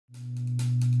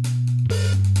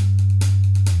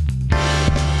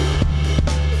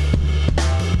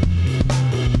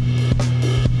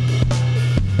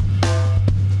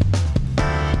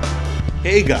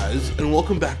Hey guys, and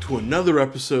welcome back to another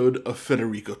episode of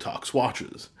Federico Talks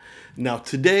Watches. Now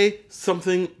today,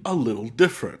 something a little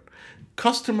different.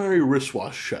 Customary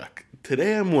wristwatch check.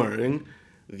 Today I'm wearing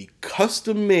the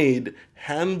custom-made,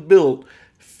 hand-built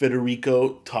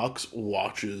Federico Talks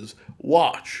Watches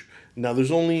watch. Now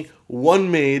there's only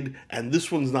one made, and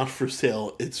this one's not for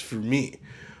sale, it's for me.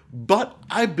 But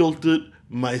I built it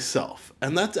myself,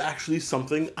 and that's actually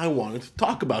something I wanted to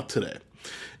talk about today.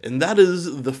 And that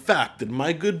is the fact that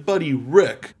my good buddy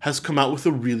Rick has come out with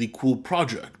a really cool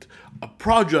project. A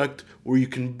project where you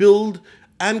can build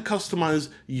and customize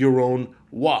your own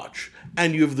watch.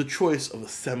 And you have the choice of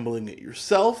assembling it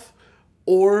yourself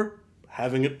or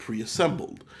having it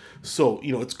pre-assembled. So,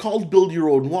 it's called Build Your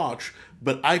Own Watch,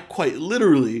 but I quite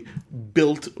literally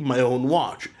built my own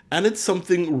watch. And it's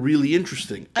something really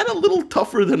interesting and a little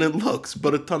tougher than it looks,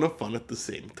 but a ton of fun at the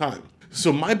same time.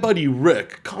 So my buddy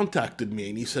Rick contacted me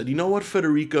and he said, you know what,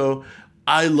 Federico,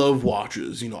 I love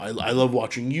watches. I love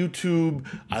watching YouTube.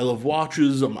 I love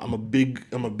watches. I'm a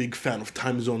big fan of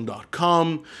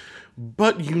timezone.com.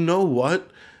 But you know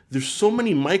what? There's so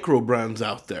many micro brands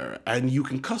out there and you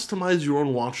can customize your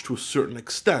own watch to a certain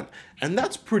extent. And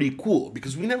that's pretty cool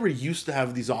because we never used to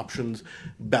have these options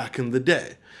back in the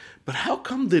day. But how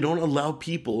come they don't allow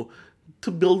people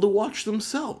to build a watch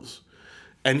themselves?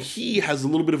 And he has a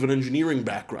little bit of an engineering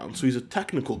background, so he's a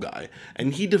technical guy.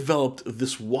 And he developed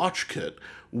this watch kit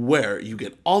where you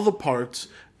get all the parts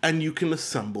and you can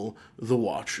assemble the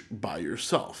watch by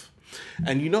yourself.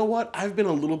 And you know what? I've been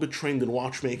a little bit trained in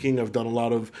watchmaking. I've done a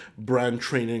lot of brand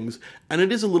trainings, and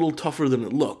it is a little tougher than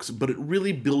it looks, but it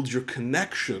really builds your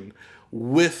connection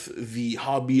with the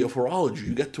hobby of horology.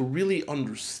 You get to really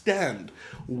understand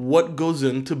what goes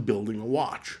into building a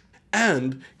watch.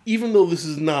 And even though this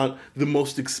is not the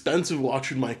most expensive watch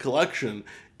in my collection,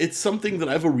 it's something that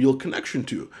I have a real connection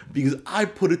to because I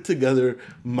put it together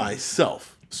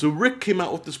myself. So Rick came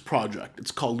out with this project.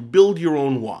 It's called Build Your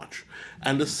Own Watch.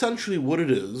 And essentially what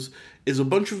it is a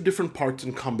bunch of different parts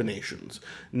and combinations.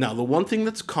 Now, the one thing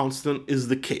that's constant is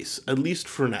the case, at least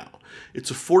for now. It's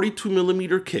a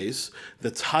 42mm case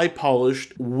that's high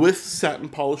polished with satin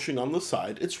polishing on the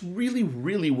side. It's really,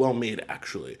 really well made,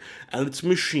 actually. And it's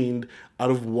machined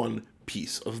out of one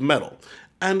piece of metal.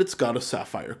 And it's got a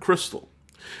sapphire crystal.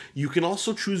 You can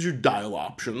also choose your dial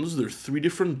options. There's 3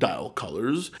 different dial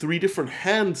colors, 3 different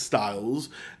hand styles,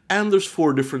 and there's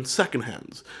 4 different second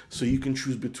hands. So you can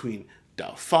choose between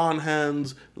Dauphin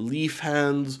hands, leaf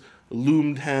hands,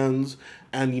 loomed hands,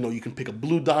 and you can pick a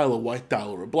blue dial, a white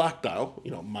dial, or a black dial.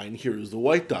 Mine here is the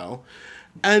white dial.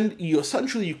 And you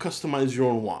customize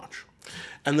your own watch.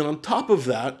 And then on top of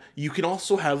that, you can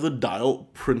also have the dial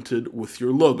printed with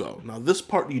your logo. Now this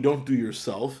part you don't do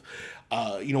yourself.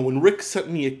 When Rick sent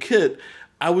me a kit,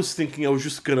 I was thinking I was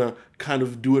just gonna kind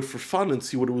of do it for fun and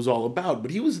see what it was all about.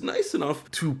 But he was nice enough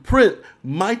to print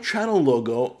my channel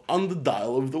logo on the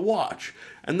dial of the watch.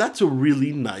 And that's a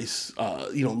really nice,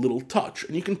 little touch.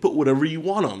 And you can put whatever you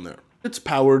want on there. It's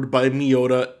powered by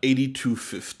miyota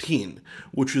 8215,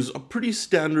 which is a pretty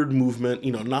standard movement,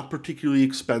 not particularly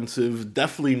expensive,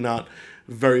 definitely not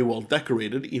very well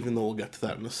decorated, even though we'll get to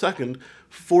that in a second.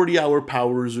 40-hour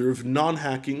power reserve,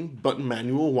 non-hacking, but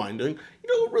manual winding.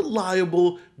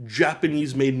 Reliable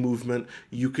Japanese-made movement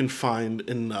you can find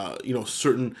in,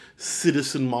 certain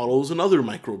Citizen models and other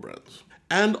micro brands.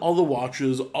 And all the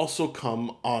watches also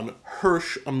come on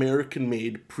Hirsch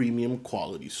American-made premium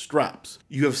quality straps.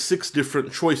 You have 6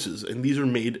 different choices, and these are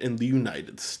made in the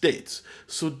United States.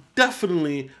 So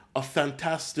definitely a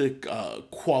fantastic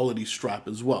quality strap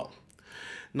as well.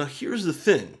 Now here's the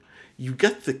thing. You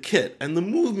get the kit, and the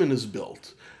movement is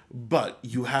built, but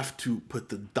you have to put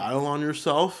the dial on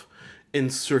yourself,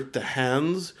 insert the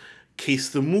hands, case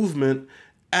the movement,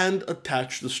 and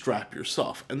attach the strap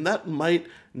yourself. And that might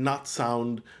not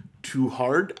sound too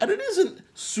hard, and it isn't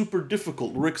super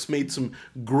difficult. Rick's made some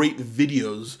great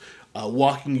videos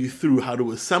walking you through how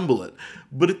to assemble it,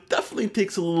 but it definitely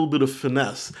takes a little bit of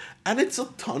finesse, and it's a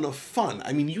ton of fun.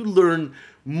 I mean, you learn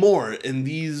more in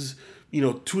these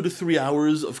 2 to 3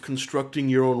 hours of constructing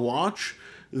your own watch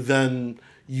than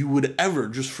you would ever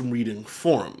just from reading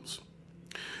forums.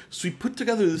 So he put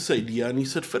together this idea and he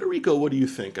said, Federico, what do you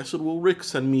think? I said, well, Rick,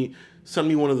 send me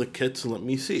one of the kits and let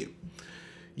me see.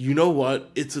 You know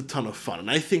what? It's a ton of fun. And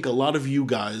I think a lot of you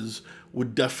guys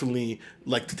would definitely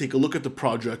like to take a look at the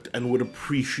project and would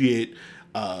appreciate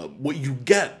what you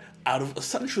get out of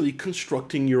essentially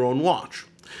constructing your own watch.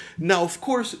 Now, of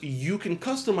course, you can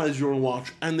customize your own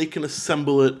watch and they can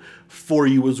assemble it for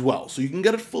you as well. So you can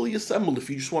get it fully assembled if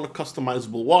you just want a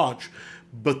customizable watch.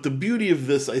 But the beauty of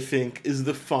this, I think, is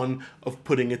the fun of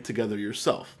putting it together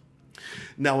yourself.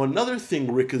 Now, another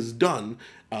thing Rick has done,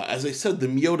 as I said, the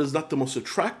miyota is not the most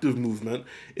attractive movement,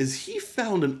 is he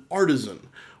found an artisan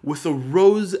with a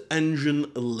rose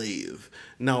engine lathe.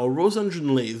 Now, a rose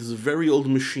engine lathe is a very old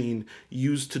machine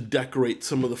used to decorate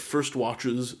some of the first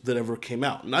watches that ever came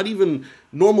out. Not even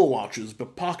normal watches,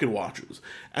 but pocket watches.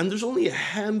 And there's only a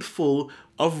handful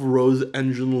of rose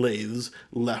engine lathes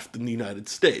left in the United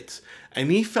States. And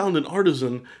he found an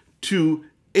artisan to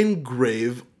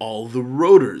engrave all the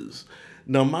rotors.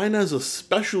 Now, mine has a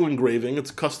special engraving,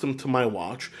 it's custom to my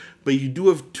watch, but you do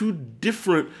have two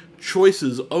different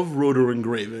choices of rotor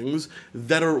engravings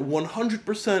that are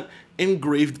 100%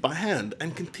 engraved by hand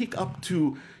and can take up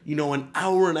to, an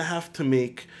hour and a half to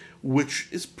make, which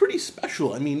is pretty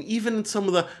special. I mean, even in some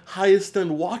of the highest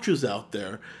end watches out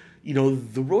there,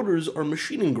 the rotors are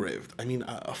machine engraved. I mean,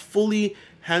 a fully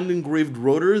hand engraved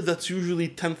rotor, that's usually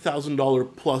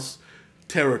 $10,000 plus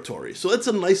territory. So that's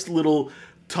a nice little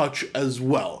touch as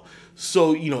well.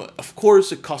 So, of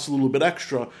course it costs a little bit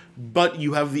extra, but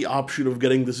you have the option of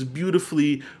getting this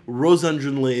beautifully rose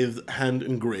engine lathe hand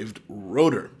engraved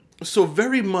rotor. So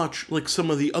very much like some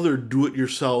of the other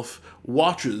do-it-yourself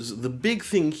watches, the big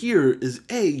thing here is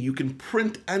you can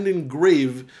print and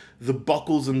engrave the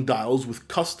buckles and dials with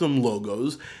custom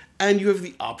logos, and you have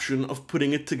the option of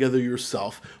putting it together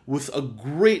yourself with a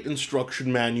great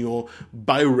instruction manual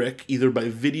by Rick, either by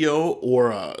video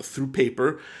or through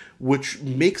paper, which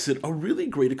makes it a really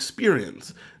great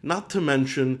experience. Not to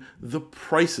mention the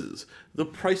prices. The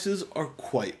prices are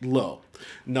quite low.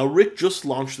 Now, Rick just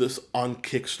launched this on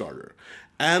Kickstarter.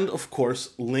 And of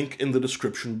course, link in the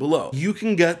description below. You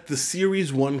can get the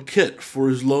Series 1 kit for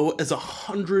as low as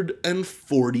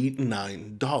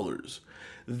 $149.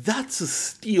 That's a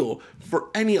steal for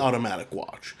any automatic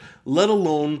watch, let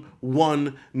alone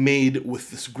one made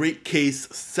with this great case,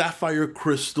 sapphire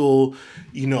crystal,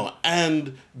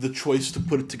 and the choice to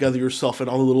put it together yourself and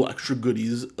all the little extra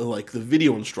goodies like the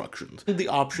video instructions. The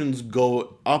options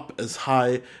go up as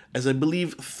high as, I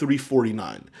believe,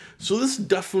 $349. So this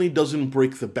definitely doesn't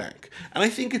break the bank. And I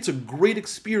think it's a great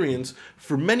experience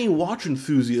for many watch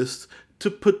enthusiasts to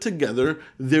put together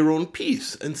their own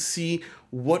piece and see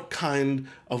what kind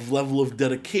of level of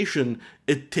dedication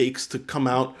it takes to come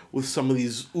out with some of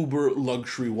these uber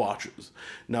luxury watches.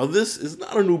 Now, this is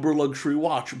not an uber luxury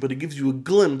watch, but it gives you a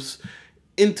glimpse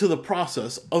into the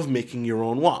process of making your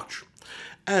own watch.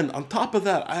 And on top of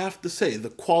that, I have to say, the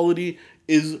quality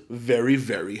is very,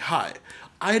 very high.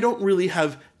 I don't really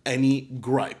have any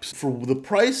gripes. For the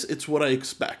price, it's what I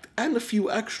expect, and a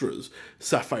few extras.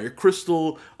 Sapphire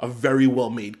crystal, a very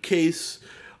well-made case,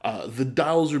 the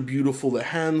dials are beautiful, the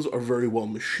hands are very well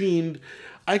machined.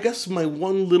 I guess my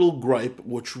one little gripe,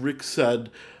 which Rick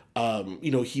said,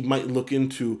 he might look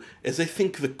into, is I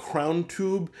think the crown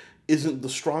tube isn't the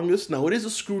strongest. Now, it is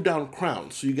a screw-down crown,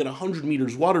 so you get 100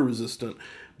 meters water resistant,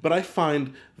 but I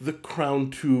find the crown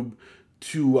tube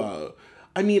to,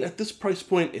 at this price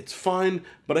point, it's fine,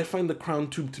 but I find the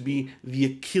crown tube to be the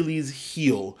Achilles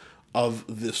heel of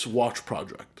this watch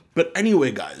project. But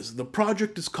anyway, guys, the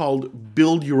project is called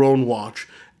Build Your Own Watch,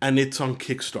 and it's on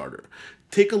Kickstarter.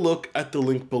 Take a look at the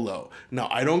link below. Now,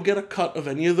 I don't get a cut of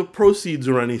any of the proceeds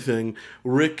or anything.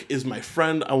 Rick is my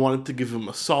friend. I wanted to give him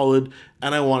a solid,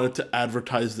 and I wanted to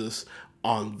advertise this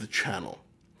on the channel.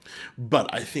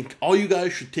 But I think all you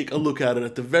guys should take a look at it.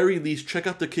 At the very least, check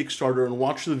out the Kickstarter and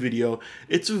watch the video.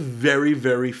 It's a very,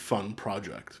 very fun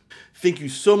project. Thank you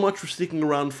so much for sticking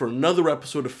around for another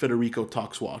episode of Federico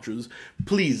Talks Watches.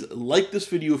 Please like this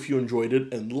video if you enjoyed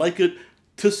it, and like it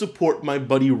to support my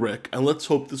buddy Rick, and let's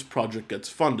hope this project gets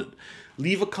funded.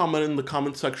 Leave a comment in the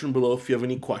comment section below if you have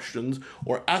any questions,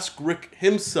 or ask Rick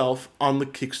himself on the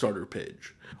Kickstarter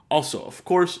page. Also, of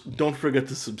course, don't forget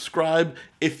to subscribe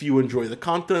if you enjoy the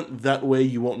content, that way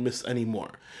you won't miss any more.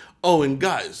 Oh, and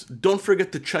guys, don't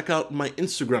forget to check out my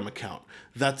Instagram account.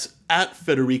 That's at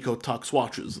Federico Talks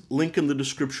Watches, link in the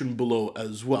description below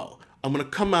as well. I'm going to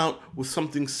come out with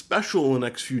something special in the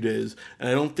next few days, and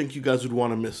I don't think you guys would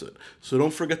want to miss it. So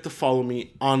don't forget to follow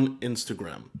me on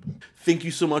Instagram. Thank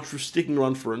you so much for sticking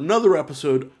around for another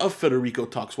episode of Federico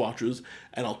Talks Watches,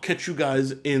 and I'll catch you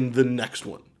guys in the next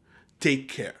one. Take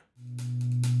care.